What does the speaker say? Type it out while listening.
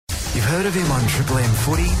You've heard of him on Triple M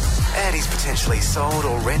Footy, and he's potentially sold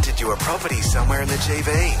or rented you a property somewhere in the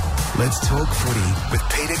GB. Let's talk footy with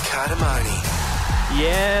Peter Cardamone.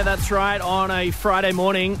 Yeah, that's right. On a Friday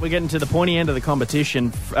morning, we're getting to the pointy end of the competition.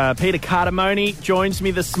 Peter Cardamone joins me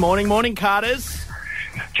this morning. Morning, Cardas.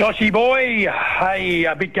 Joshy boy, hey,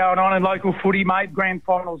 a bit going on in local footy, mate. Grand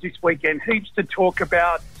finals this weekend. Heaps to talk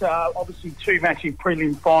about. Obviously, two massive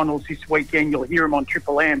prelim finals this weekend. You'll hear them on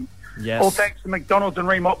Triple M. Yes. All thanks to McDonald's and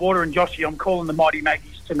Remott Water. And Joshy, I'm calling the Mighty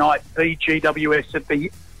Maggies tonight, the GWS at the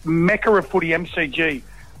Mecca of footy, MCG.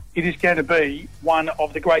 It is going to be one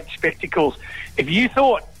of the great spectacles. If you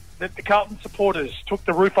thought that the Carlton supporters took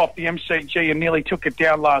the roof off the MCG and nearly took it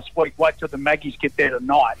down last week, wait till the Maggies get there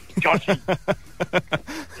tonight. Joshy.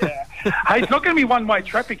 Yeah. Hey, it's not going to be one-way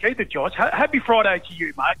traffic either, Josh. Happy Friday to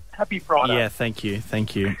you, mate. Happy Friday. Yeah, thank you.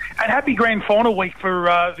 And happy grand final week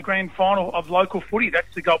for the grand final of local footy.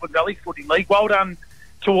 That's the Goulburn Valley Footy League. Well done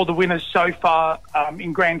to all the winners so far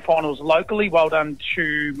in grand finals locally. Well done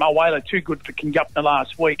to Mulwala. Too good for Kingupna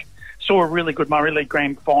last week. Saw a really good Murray League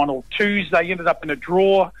grand final. Twos, they ended up in a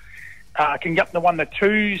draw. Kingupna won the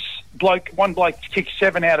twos. One bloke kicked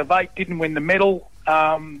 7 out of 8, didn't win the medal.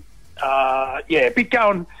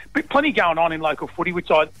 Plenty going on in local footy,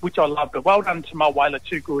 which I love. But well done to Mulwala,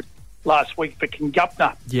 too good last week for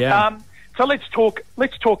Kingupna. Yeah. So let's talk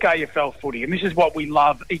AFL footy, and this is what we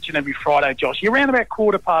love each and every Friday, Josh. Around about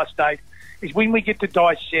 8:15 is when we get to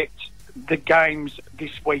dissect the games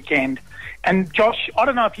this weekend. And Josh, I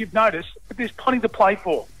don't know if you've noticed, but there's plenty to play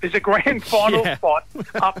for. There's a grand final spot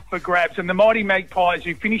up for grabs, and the Mighty Magpies,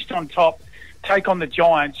 who finished on top, take on the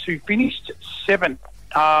Giants, who finished 7th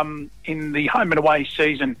in the home and away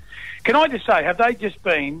season. Can I just say, have they just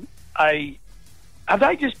been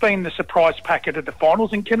the surprise packet of the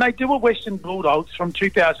finals, and can they do a Western Bulldogs from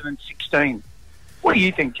 2016? What do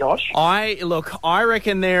you think, Josh? I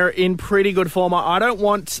reckon they're in pretty good form. I don't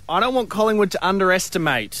want Collingwood to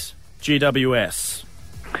underestimate GWS.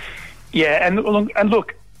 Yeah, and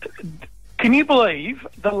look, can you believe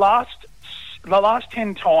the last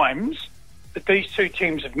 10 times that these two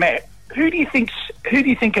teams have met? Who do you think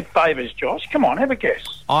it favours, Josh? Come on, have a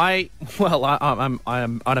guess. I'd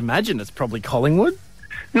imagine it's probably Collingwood.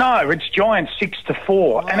 No, it's Giants 6-4,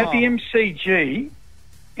 Oh. and at the MCG,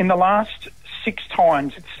 in the last 6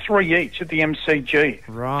 times, it's 3 each at the MCG.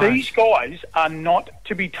 Right. These guys are not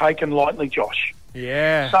to be taken lightly, Josh.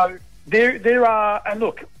 Yeah. So there are, and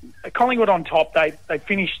look, Collingwood on top. They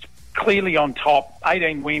finished clearly on top,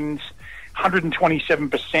 18 wins.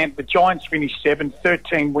 127%. The Giants finished 7th,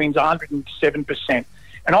 13 wins, 107%.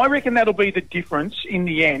 And I reckon that'll be the difference in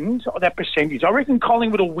the end, that percentage. I reckon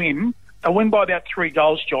Collingwood will win. They'll win by about 3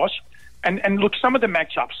 goals, Josh. And look, some of the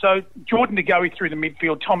matchups. So Jordan De Goey through the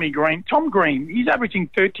midfield, Tom Green, he's averaging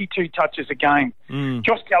 32 touches a game.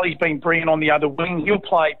 Josh Kelly's been brilliant on the other wing. He'll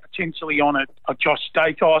play potentially on a Josh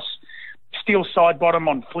Stakos. Steele Sidebottom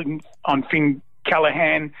on Finn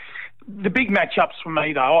Callahan. The big matchups for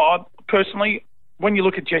me, though, personally, when you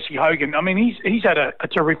look at Jesse Hogan, I mean, he's had a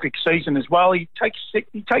terrific season as well. He takes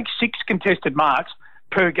 6 contested marks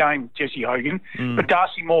per game, Jesse Hogan. But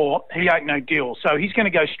Darcy Moore, he ain't no deal. So he's going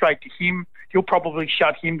to go straight to him. He'll probably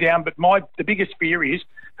shut him down. But the biggest fear is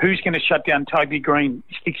who's going to shut down Toby Green.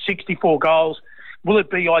 He's kicked 64 goals. Will it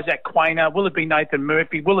be Isaac Quainer? Will it be Nathan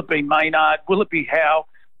Murphy? Will it be Maynard? Will it be Howe?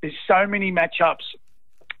 There's so many matchups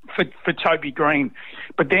for Toby Green.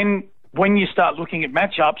 But then when you start looking at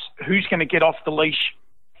matchups, who's going to get off the leash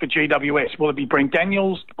for GWS? Will it be Brent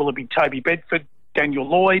Daniels? Will it be Toby Bedford, Daniel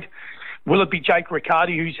Lloyd? Will it be Jake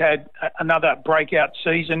Riccardi, who's had another breakout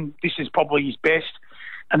season? This is probably his best.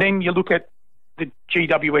 And then you look at the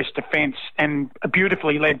GWS defence, and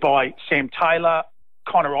beautifully led by Sam Taylor.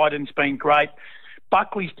 Connor Iden's been great.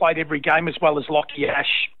 Buckley's played every game, as well as Lockie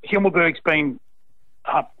Ash. Himmelberg's been...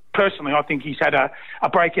 personally, I think he's had a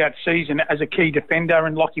breakout season as a key defender,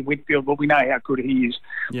 and Lockie Whitfield, well, we know how good he is.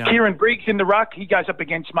 Yeah. Kieran Briggs in the ruck, he goes up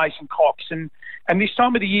against Mason Cox. And this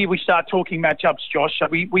time of the year, we start talking matchups, Josh. So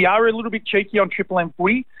we are a little bit cheeky on Triple M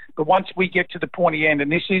footy, but once we get to the pointy end,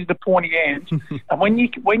 and this is the pointy end, and when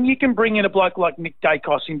you can bring in a bloke like Nick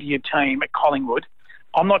Dacos into your team at Collingwood,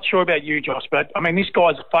 I'm not sure about you, Josh, but, I mean, this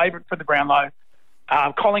guy's a favourite for the Brownlow.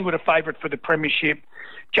 Collingwood a favourite for the premiership.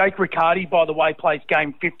 Jake Riccardi, by the way, plays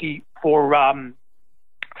game 50 for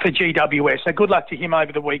GWS. So good luck to him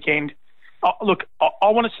over the weekend. Look, I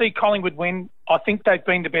want to see Collingwood win. I think they've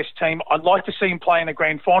been the best team. I'd like to see them play in a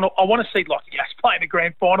grand final. I want to see Lockie Ash play in a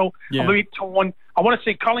grand final. Yeah. I'm a bit torn. I want to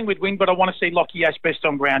see Collingwood win, but I want to see Lockie Ash best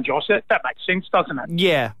on ground, Josh. That makes sense, doesn't it?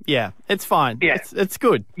 Yeah. It's fine. Yeah. It's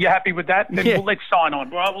good. You happy with that? Then let's sign on.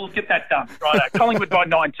 Right, we'll get that done. Right, Collingwood by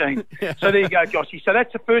 19. So there you go, Joshy. So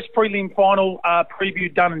that's the first prelim final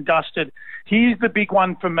preview done and dusted. Here's the big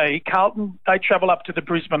one for me. Carlton, they travel up to the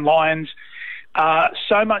Brisbane Lions.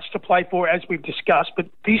 So much to play for, as we've discussed, but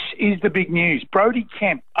this is the big news. Brodie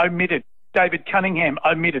Kemp omitted. David Cunningham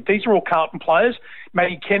omitted. These are all Carlton players.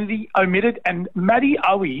 Matty Kennedy omitted. And Matty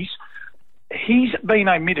Owies, he's been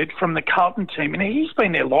omitted from the Carlton team, and he's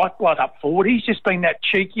been their lifeblood up forward. He's just been that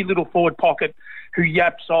cheeky little forward pocket who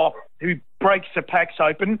yaps off, who breaks the packs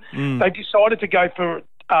open. They decided to go for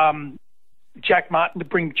Jack Martin, to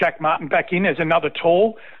bring Jack Martin back in as another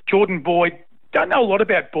tall. Jordan Boyd, don't know a lot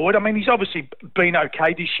about Boyd. I mean, he's obviously been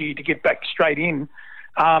okay this year to get back straight in.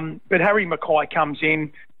 But Harry Mackay comes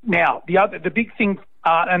in. Now, the big thing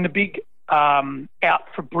and the big out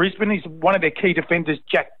for Brisbane is one of their key defenders,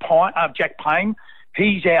 Jack Payne.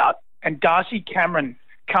 He's out, and Darcy Cameron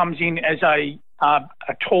comes in as a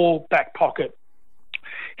tall back pocket.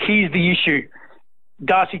 Here's the issue.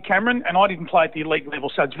 Darcy Cameron, and I didn't play at the elite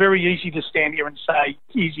level, so it's very easy to stand here and say,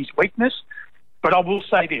 here's his weakness. But I will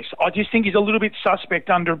say this. I just think he's a little bit suspect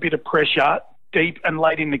under a bit of pressure deep and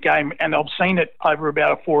late in the game, and I've seen it over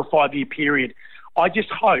about a 4 or 5 year period. I just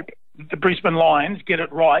hope the Brisbane Lions get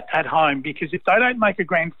it right at home, because if they don't make a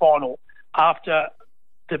grand final after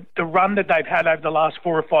the run that they've had over the last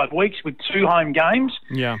 4 or 5 weeks with 2 home games,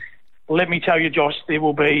 let me tell you, Josh, there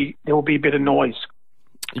will be a bit of noise.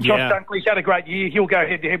 Josh Dunkley's had a great year. He'll go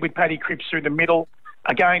head-to-head with Paddy Cripps through the middle.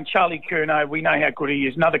 Again, Charlie Curnow, we know how good he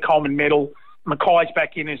is. Another Coleman medal. Mackay's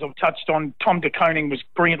back in, as I've touched on. Tom De Koning was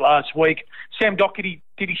brilliant last week. Sam Docherty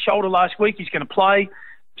did his shoulder last week. He's going to play.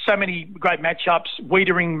 So many great matchups.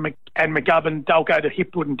 Wiedering and McGovern, they'll go to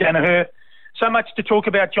Hipwood and Danaher. So much to talk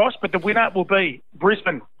about, Josh, but the winner will be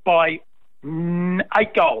Brisbane by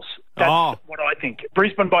 8 goals. That's what I think.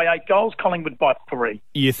 Brisbane by 8 goals, Collingwood by 3.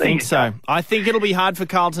 You think so? I think it'll be hard for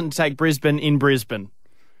Carlton to take Brisbane in Brisbane.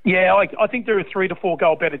 Yeah, I think they're a 3 to 4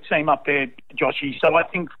 goal better team up there, Joshy. So I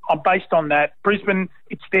think I'm based on that. Brisbane,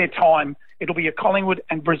 it's their time. It'll be a Collingwood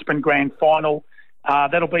and Brisbane grand final.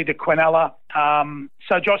 That'll be the Quinella.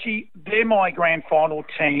 So, Joshy, they're my grand final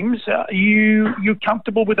teams. You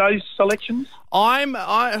comfortable with those selections? I'm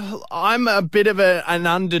a bit of an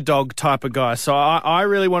underdog type of guy, so I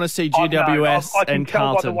really want to see GWS I can and tell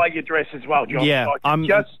Carlton. by the way you dress as well, Josh. Yeah, I can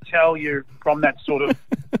just tell you from that sort of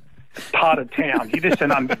part of town. You're just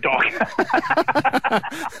an underdog.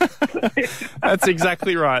 That's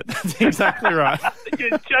exactly right. That's exactly right.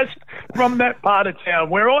 You're just from that part of town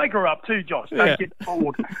where I grew up too, Josh. Don't get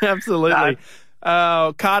bored. Absolutely.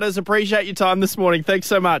 Cardas, appreciate your time this morning. Thanks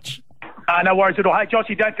so much. No worries at all. Hey,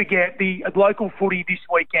 Joshy, don't forget the local footy this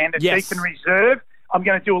weekend at Deakin Reserve. I'm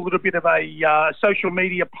going to do a little bit of a social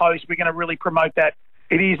media post. We're going to really promote that.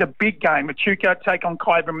 It is a big game. Echuca take on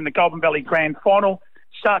Kyabram in the Golden Valley Grand Final.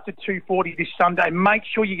 Starts at 2:40 this Sunday. Make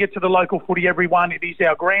sure you get to the local footy, everyone. It is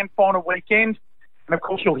our grand final weekend. And, of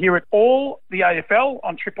course, you'll hear it all, the AFL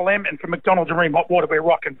on Triple M, and from McDonald's and Ream Hot Water, we're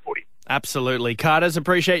rocking footy. Absolutely. Cardas,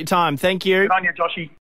 appreciate your time. Thank you. Good on you, Joshy.